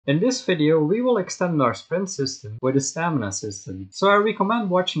In this video, we will extend our sprint system with a stamina system, so I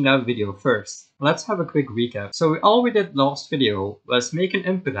recommend watching that video first. Let's have a quick recap. So all we did last video was make an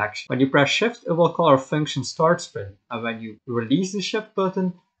input action. When you press shift, it will call our function start sprint, and when you release the shift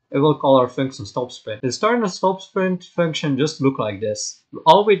button, it will call our function stop sprint. The start and stop sprint function just look like this.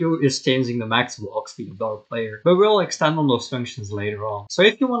 All we do is changing the max block speed of our player, but we'll extend on those functions later on. So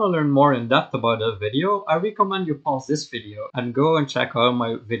if you want to learn more in depth about that video, I recommend you pause this video and go and check out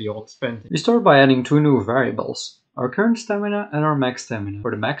my video on sprinting. We start by adding two new variables. Our current stamina and our max stamina.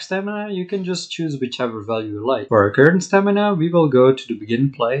 For the max stamina, you can just choose whichever value you like. For our current stamina, we will go to the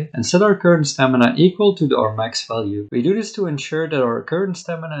begin play and set our current stamina equal to our max value. We do this to ensure that our current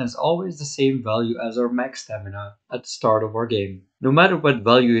stamina is always the same value as our max stamina at the start of our game, no matter what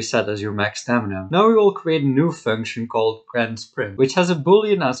value you set as your max stamina. Now we will create a new function called grand sprint, which has a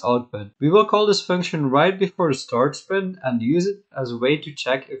boolean as output. We will call this function right before the start sprint and use it as a way to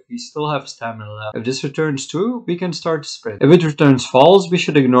check if we still have stamina left. If this returns true, we can start the sprint. If it returns false, we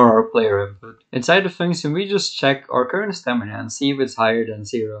should ignore our player input. Inside the function, we just check our current stamina and see if it's higher than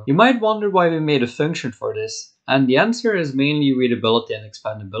 0. You might wonder why we made a function for this, and the answer is mainly readability and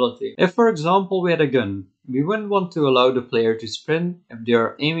expandability. If, for example, we had a gun, we wouldn't want to allow the player to sprint if they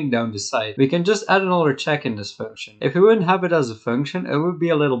are aiming down the sight. We can just add another check in this function. If we wouldn't have it as a function, it would be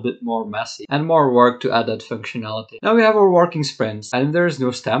a little bit more messy and more work to add that functionality. Now we have our working sprints, and if there is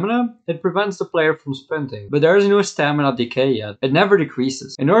no stamina, it prevents the player from sprinting. But there is no stamina decay yet. It never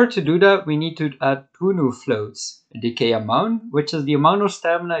decreases. In order to do that, we need to add two new floats. A decay amount, which is the amount of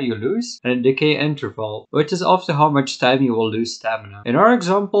stamina you lose, and a decay interval, which is after how much time you will lose stamina. In our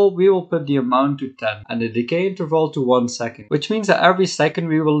example, we will put the amount to 10 and the decay interval to 1 second, which means that every second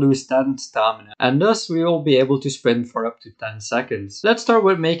we will lose 10 stamina, and thus we will be able to sprint for up to 10 seconds. Let's start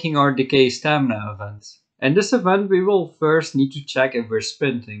with making our decay stamina event. In this event, we will first need to check if we're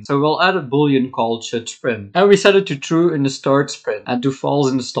sprinting. So we'll add a boolean called should sprint. And we set it to true in the start sprint and to false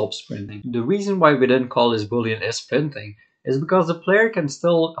in the stop sprinting. The reason why we didn't call this boolean is sprinting is because the player can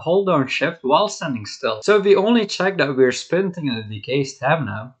still hold down shift while standing still. So if we only check that we're sprinting in the decay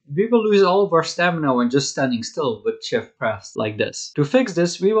stamina, we will lose all of our stamina when just standing still with shift pressed, like this. To fix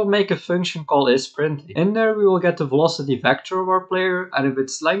this, we will make a function called isSprinting. In there we will get the velocity vector of our player, and if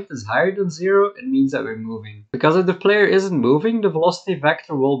its length is higher than 0, it means that we're moving. Because if the player isn't moving, the velocity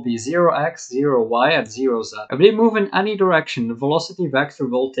vector will be 0x, 0y, and 0z. If they move in any direction, the velocity vector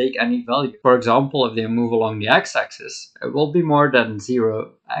will take any value. For example, if they move along the x-axis, it will be more than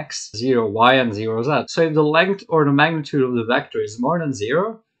 0x, 0y, and 0z. So if the length or the magnitude of the vector is more than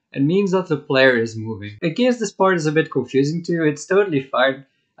 0, it means that the player is moving. In case this part is a bit confusing to you, it's totally fine.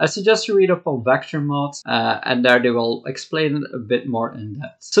 I suggest you read up on vector mods, and there they will explain it a bit more in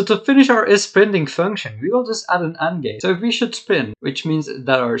depth. So to finish our isSprinting function, we will just add an AND gate. So if we should sprint, which means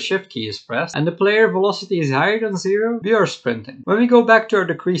that our shift key is pressed, and the player velocity is higher than 0, we are sprinting. When we go back to our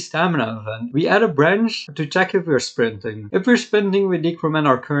decrease stamina event, we add a branch to check if we're sprinting. If we're sprinting, we decrement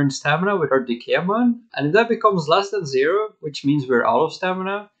our current stamina with our decay amount, and if that becomes less than 0, which means we're out of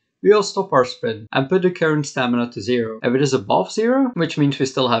stamina, we will stop our sprint and put the current stamina to 0. If it is above 0, which means we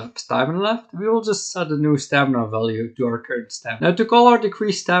still have stamina left, we will just set a new stamina value to our current stamina. Now to call our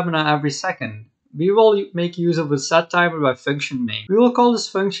decreased stamina every second, we will make use of a set timer by function name. We will call this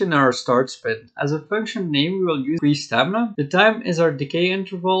function our start sprint. As a function name, we will use decreased stamina. The time is our decay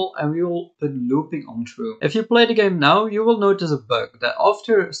interval, and we will put looping on true. If you play the game now, you will notice a bug that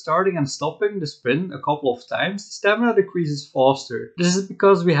after starting and stopping the sprint a couple of times, the stamina decreases faster. This is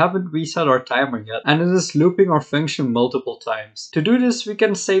because we haven't reset our timer yet, and it is looping our function multiple times. To do this, we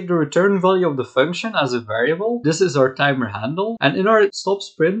can save the return value of the function as a variable. This is our timer handle, and in our stop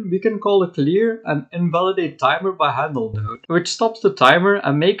sprint, we can call a clear and invalidate timer by handle node, which stops the timer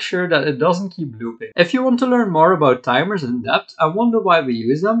and makes sure that it doesn't keep looping. If you want to learn more about timers in depth and wonder why we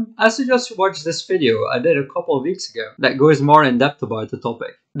use them, I suggest you watch this video I did a couple of weeks ago that goes more in depth about the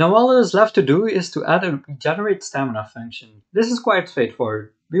topic. Now all that is left to do is to add a regenerate stamina function. This is quite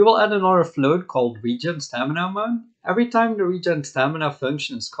straightforward. We will add another float called regen stamina amount. Every time the regen stamina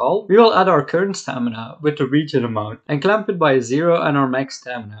function is called, we will add our current stamina with the regen amount and clamp it by 0 and our max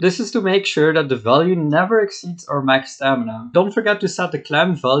stamina. This is to make sure that the value never exceeds our max stamina. Don't forget to set the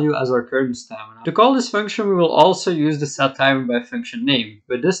clamp value as our current stamina. To call this function, we will also use the set timer by function name,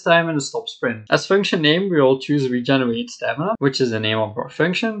 but this time in the stop sprint. As function name, we will choose regenerate stamina, which is the name of our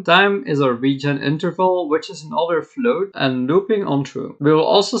function. Time is our regen interval, which is another float, and looping on true. We will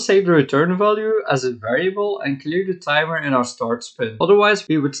also save the return value as a variable and clear the the timer in our start sprint. Otherwise,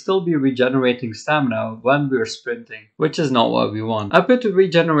 we would still be regenerating stamina when we're sprinting, which is not what we want. I put the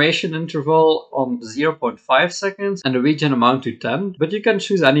regeneration interval on 0.5 seconds and the regen amount to 10, but you can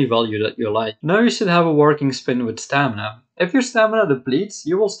choose any value that you like. Now you should have a working sprint with stamina. If your stamina depletes,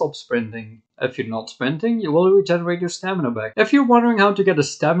 you will stop sprinting. If you're not sprinting, you will regenerate your stamina back. If you're wondering how to get a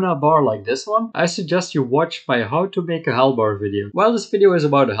stamina bar like this one, I suggest you watch my how to make a health bar video. While this video is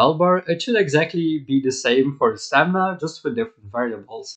about a health bar, it should exactly be the same for the stamina, just with different variables.